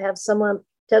feeling of have someone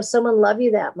love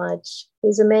you that much.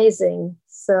 He's amazing.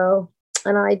 So,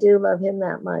 and I do love him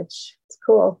that much. It's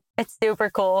cool. It's super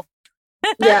cool.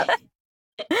 Yeah.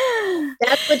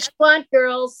 That's what you want,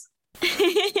 girls.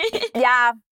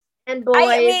 Yeah. And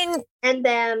boys and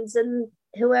thems and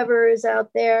whoever is out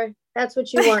there. That's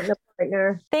what you want in a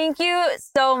partner. Thank you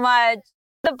so much.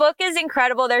 The book is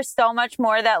incredible. There's so much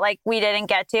more that like we didn't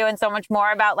get to, and so much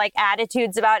more about like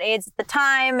attitudes about AIDS at the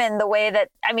time and the way that,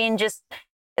 I mean, just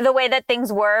the way that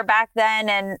things were back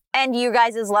then, and you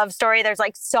guys' love story. There's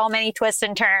like so many twists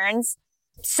and turns.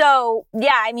 So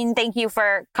yeah, I mean, thank you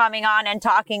for coming on and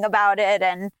talking about it.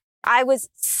 And I was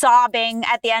sobbing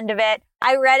at the end of it.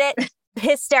 I read it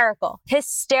hysterical.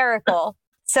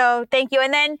 So thank you.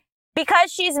 And then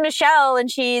because she's Michelle and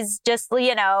she's just,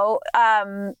 you know,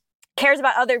 cares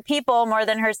about other people more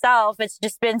than herself, it's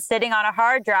just been sitting on a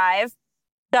hard drive.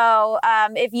 So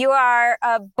if you are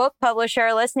a book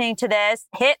publisher listening to this,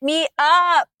 hit me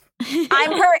up.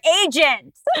 I'm her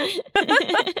agent.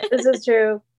 This is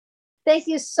true. Thank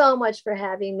you so much for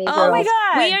having me. Oh girls. my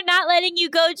God. We are not letting you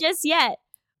go just yet.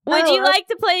 Would you like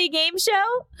to play a game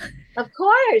show? Of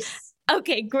course.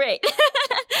 Okay, great.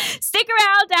 Stick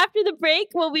around after the break.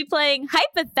 We'll be playing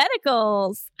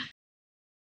hypotheticals.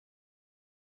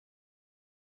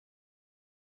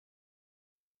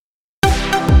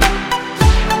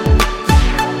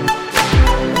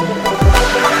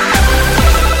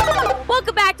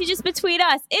 to Just Between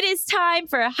Us. It is time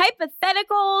for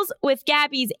hypotheticals with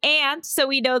Gabby's aunt. So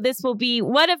we know this will be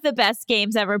one of the best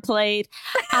games ever played.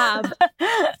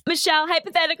 Michelle,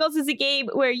 hypotheticals is a game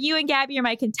where you and Gabby are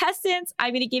my contestants.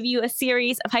 I'm going to give you a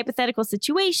series of hypothetical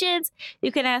situations.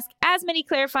 You can ask as many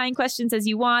clarifying questions as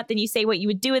you want. Then you say what you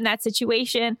would do in that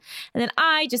situation. And then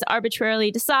I just arbitrarily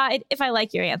decide if I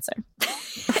like your answer.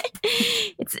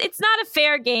 It's not a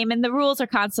fair game, and the rules are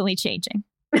constantly changing.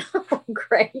 Oh,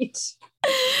 great.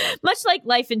 Much like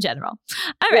life in general.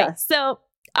 All right. Yes. So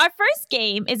our first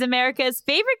game is America's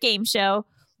favorite game show.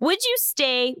 Would you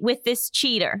stay with this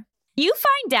cheater? You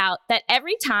find out that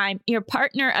every time your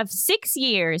partner of 6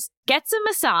 years gets a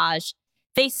massage,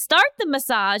 they start the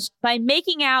massage by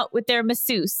making out with their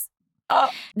masseuse.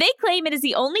 They claim it is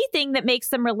the only thing that makes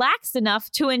them relaxed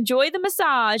enough to enjoy the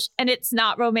massage, and it's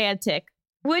not romantic.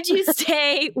 Would you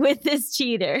stay with this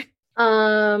cheater?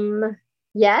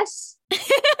 Yes. I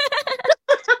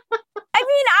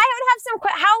mean, I would have some.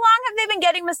 How long have they been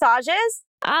getting massages?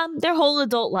 Their whole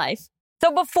adult life.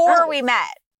 So before we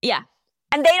met, Yeah.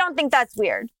 and they don't think that's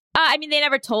weird. I mean, they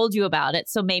never told you about it,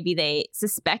 so maybe they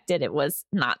suspected it was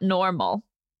not normal.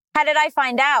 How did I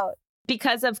find out?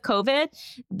 Because of COVID,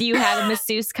 you had a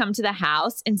masseuse come to the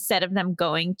house instead of them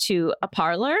going to a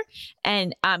parlor,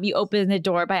 and you opened the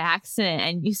door by accident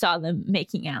and you saw them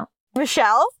making out.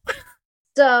 Michelle?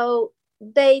 So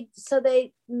they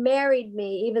married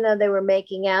me even though they were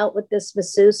making out with this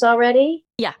masseuse already.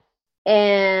 Yeah.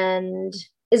 And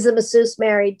is the masseuse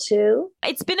married too?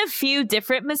 It's been a few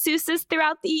different masseuses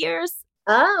throughout the years,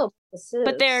 Oh, masseuse.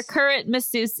 but their current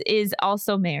masseuse is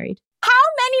also married. How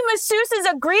many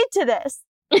masseuses agreed to this?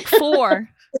 4. 4?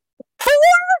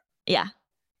 Yeah.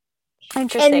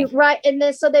 Interesting. And right, and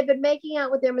then so they've been making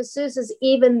out with their masseuses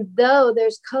even though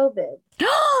there's COVID.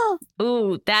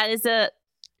 Ooh, that is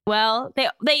well,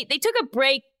 they took a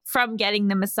break from getting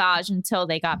the massage until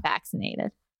they got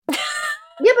vaccinated.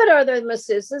 Yeah, but are the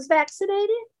masseuses vaccinated?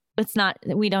 It's not,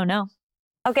 we don't know.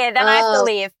 Okay, then I have to Oh,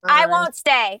 leave. I fine. won't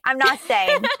stay. I'm not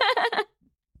staying.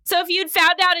 So if you'd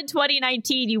found out in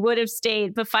 2019, you would have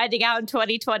stayed, but finding out in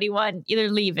 2021, you're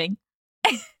leaving.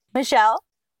 Michelle?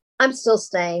 I'm still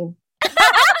staying.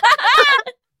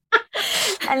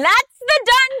 And that's the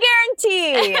done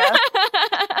guarantee.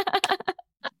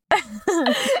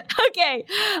 Okay,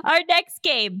 our next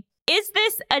game. Is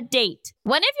this a date?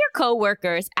 One of your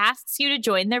coworkers asks you to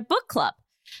join their book club.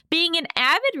 Being an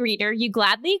avid reader, you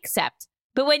gladly accept,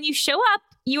 but when you show up,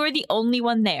 you are the only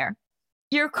one there.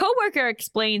 Your coworker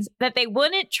explains that they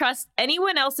wouldn't trust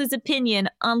anyone else's opinion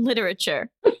on literature.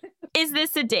 Is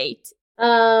this a date?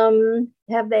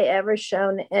 Have they ever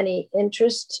shown any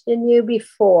interest in you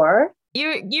before?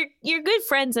 You're good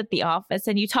friends at the office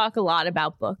and you talk a lot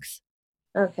about books.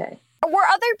 Okay. Were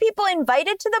other people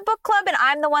invited to the book club and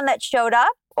I'm the one that showed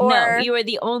up? Or No, you were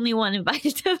the only one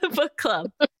invited to the book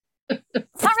club.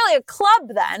 it's not really a club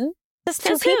then. Just two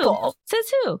Says who? people.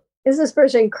 Says who? Is this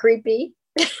person creepy?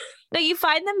 No, you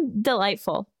find them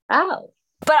delightful. Oh.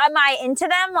 But am I into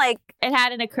them? Like, It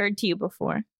hadn't occurred to you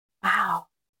before. wow.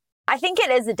 I think it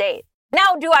is a date.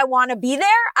 Now, do I want to be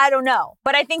there? I don't know.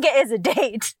 But I think it is a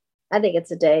date. I think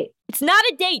it's a date. It's not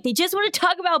a date. They just want to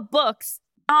talk about books.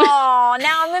 Oh,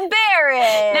 now I'm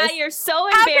embarrassed. Now you're so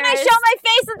How can I embarrassed. show my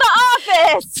face at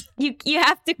the office? You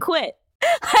have to quit. I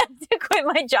have to quit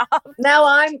my job. Now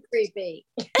I'm creepy.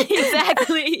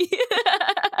 Exactly.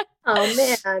 Oh,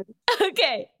 man.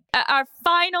 Okay. Our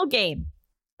final game.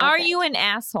 Are Okay. you an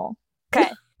asshole?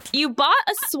 Okay. You bought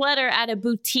a sweater at a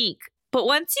boutique, but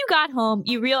once you got home,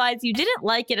 you realized you didn't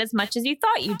like it as much as you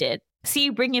thought you did. So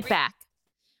you bring it back.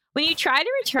 When you try to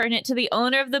return it to the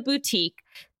owner of the boutique,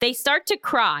 they start to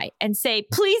cry and say,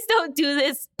 "Please don't do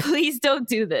this. Please don't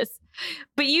do this."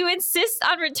 But you insist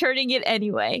on returning it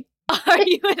anyway. Are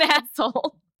you an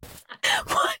asshole?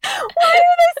 Why are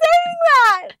they saying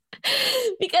that?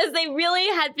 Because they really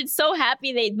had been so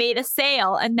happy they'd made a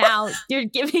sale and now you're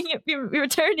you're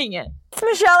returning it.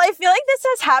 Michelle, I feel like this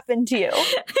has happened to you.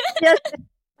 Yes,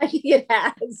 I think it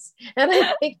has. And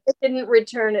I think they didn't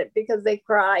return it because they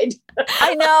cried.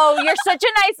 I know. You're such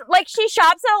a nice, like, she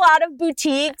shops at a lot of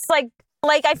boutiques. Like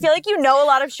I feel like you know a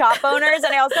lot of shop owners.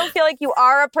 And I also feel like you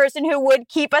are a person who would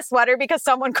keep a sweater because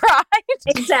someone cried.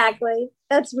 Exactly.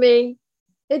 That's me.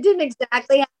 It didn't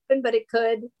exactly happen, but it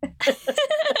could.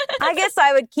 I guess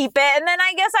I would keep it. And then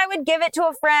I guess I would give it to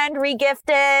a friend, regift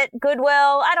it, Goodwill.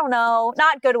 I don't know.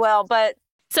 Not Goodwill, but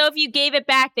So if you gave it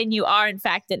back, then you are, in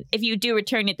fact, if you do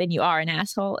return it, then you are an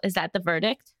asshole. Is that the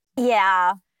verdict?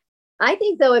 yeah. I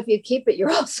think, though, if you keep it, you're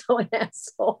also an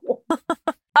asshole.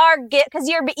 Or because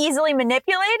you're easily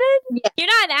manipulated. You're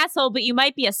not an asshole, but you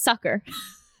might be a sucker.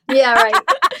 Yeah, right.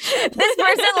 This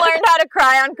person learned how to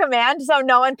cry on command so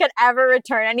no one could ever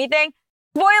return anything.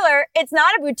 Spoiler, it's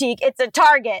not a boutique, it's a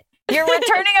Target. You're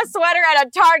returning a sweater at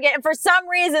a Target, and for some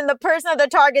reason, the person at the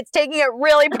Target's taking it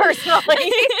really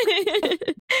personally.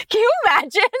 Can you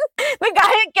imagine? The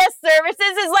guy at guest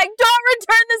services is like, don't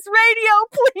return this radio,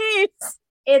 please.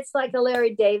 It's like a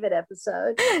Larry David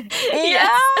episode. Yeah,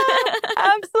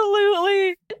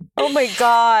 absolutely. Oh my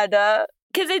God.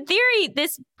 Because in theory,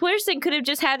 this person could have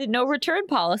just had a no return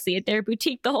policy at their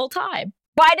boutique the whole time.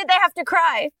 Why did they have to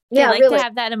cry? They Yeah, like really. to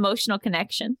have that emotional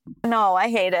connection. No, I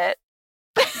hate it.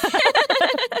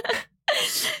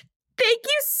 Thank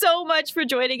you so much for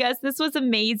joining us. This was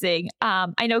amazing.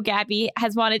 I know Gabby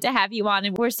has wanted to have you on,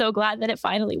 and we're so glad that it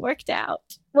finally worked out.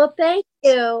 Well, thank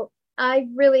you. I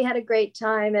really had a great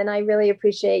time, and I really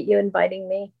appreciate you inviting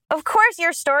me. Of course,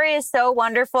 your story is so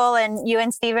wonderful, and you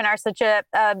and Steven are such a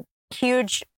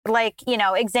huge,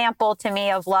 example to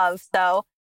me of love. So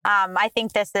I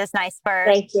think this is nice for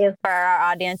Thank you. our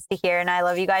audience to hear, and I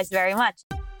love you guys very much.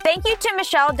 Thank you to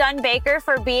Michelle Dunn Baker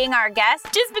for being our guest.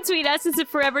 Just Between Us is a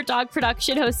Forever Dog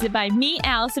production hosted by me,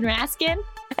 Allison Raskin.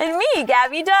 And me,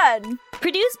 Gabby Dunn.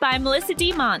 Produced by Melissa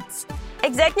D. Montz.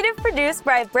 Executive produced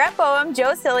by Brett Boehm,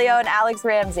 Joe Cilio, and Alex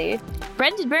Ramsey.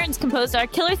 Brendan Burns composed our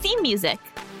killer theme music.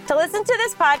 To listen to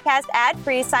this podcast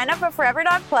ad-free, sign up for Forever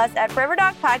Dog Plus at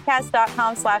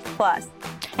foreverdogpodcast.com/plus.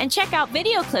 And check out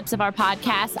video clips of our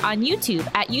podcast on YouTube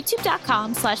at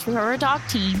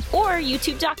youtube.com/foreverdogteam or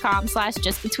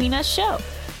youtube.com/justbetweenusshow.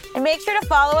 And make sure to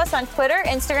follow us on Twitter,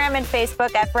 Instagram, and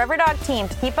Facebook at Forever Dog Team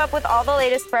to keep up with all the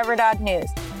latest Forever Dog news.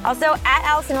 Also, at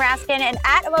Allison Raskin and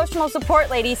at Emotional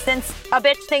Support Lady, since a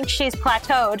bitch thinks she's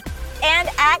plateaued. And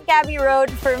at Gabby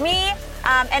Road for me.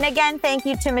 And again, thank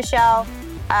you to Michelle.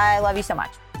 I love you so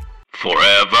much.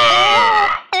 Forever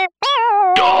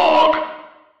Dog.